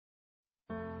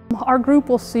Our group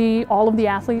will see all of the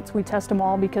athletes. We test them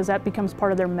all because that becomes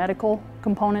part of their medical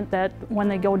component, that when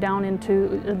they go down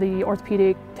into the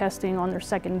orthopedic testing on their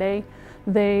second day,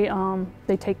 they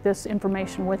take this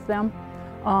information with them.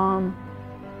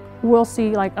 We'll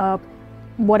see like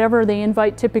whatever they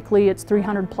invite. Typically it's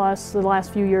 300 plus. The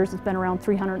last few years it's been around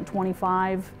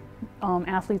 325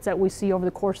 athletes that we see over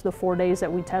the course of the 4 days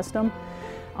that we test them.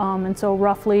 And so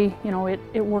roughly, you know,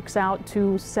 it works out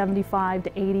to 75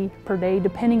 to 80 per day,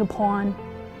 depending upon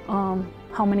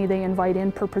how many they invite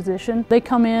in per position. They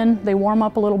come in, they warm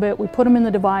up a little bit, we put them in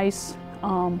the device,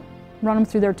 run them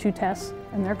through their 2 tests,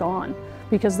 and they're gone,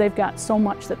 because they've got so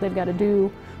much that they've got to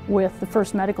do with the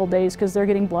first medical days, because they're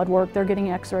getting blood work, they're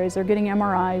getting x-rays, they're getting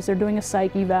MRIs, they're doing a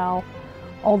psych eval,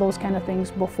 all those kind of things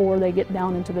before they get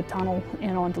down into the tunnel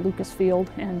and onto Lucas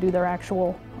Field and do their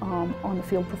actual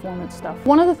on-the-field performance stuff.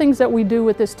 One of the things that we do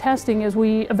with this testing is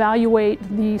we evaluate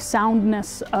the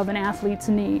soundness of an athlete's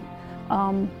knee,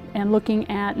 and looking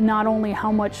at not only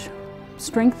how much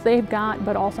strength they've got,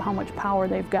 but also how much power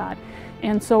they've got.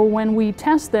 And so when we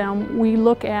test them, we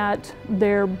look at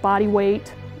their body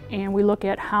weight, and we look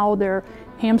at how their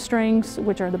hamstrings,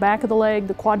 which are the back of the leg,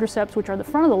 the quadriceps, which are the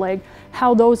front of the leg,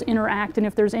 how those interact, and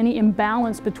if there's any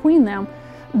imbalance between them,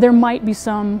 there might be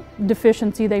some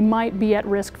deficiency. They might be at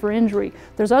risk for injury.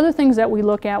 There's other things that we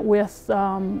look at with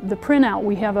the printout.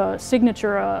 We have a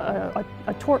signature,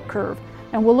 a torque curve,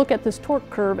 and we'll look at this torque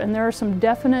curve, and there are some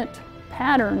definite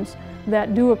patterns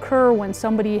that do occur when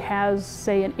somebody has,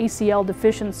 say, an ACL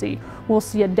deficiency. We'll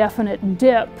see a definite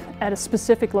dip at a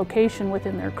specific location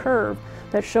within their curve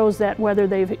that shows that whether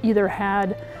they've either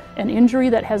had an injury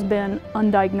that has been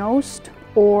undiagnosed,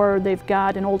 or they've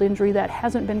got an old injury that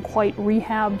hasn't been quite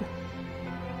rehabbed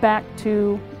back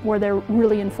to where they're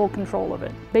really in full control of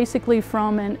it. Basically,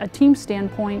 from a team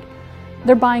standpoint,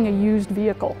 they're buying a used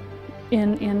vehicle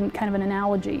in kind of an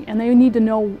analogy, and they need to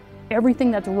know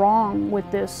everything that's wrong with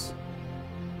this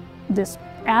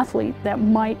athlete that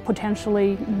might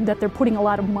potentially, that they're putting a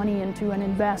lot of money into and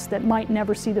invest, that might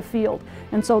never see the field.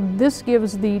 And so this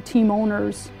gives the team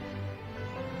owners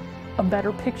a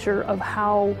better picture of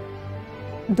how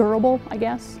durable, I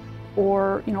guess,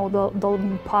 or you know,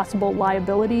 the possible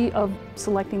liability of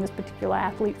selecting this particular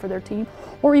athlete for their team,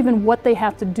 or even what they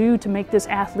have to do to make this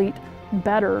athlete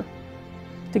better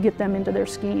to get them into their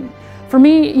scheme. For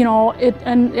me, you know,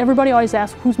 and everybody always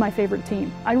asks, who's my favorite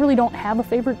team? I really don't have a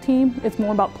favorite team. It's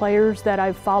more about players that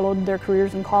I've followed their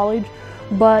careers in college.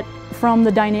 But from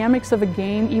the dynamics of a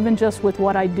game, even just with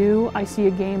what I do, I see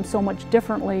a game so much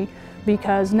differently,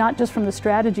 because not just from the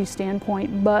strategy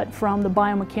standpoint, but from the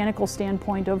biomechanical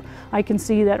standpoint of, I can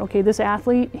see that, okay, this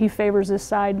athlete, he favors this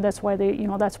side, that's why they, you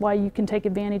know, that's why you can take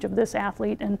advantage of this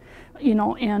athlete, and you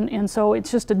know, and so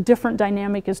it's just a different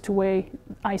dynamic as to the way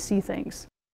I see things.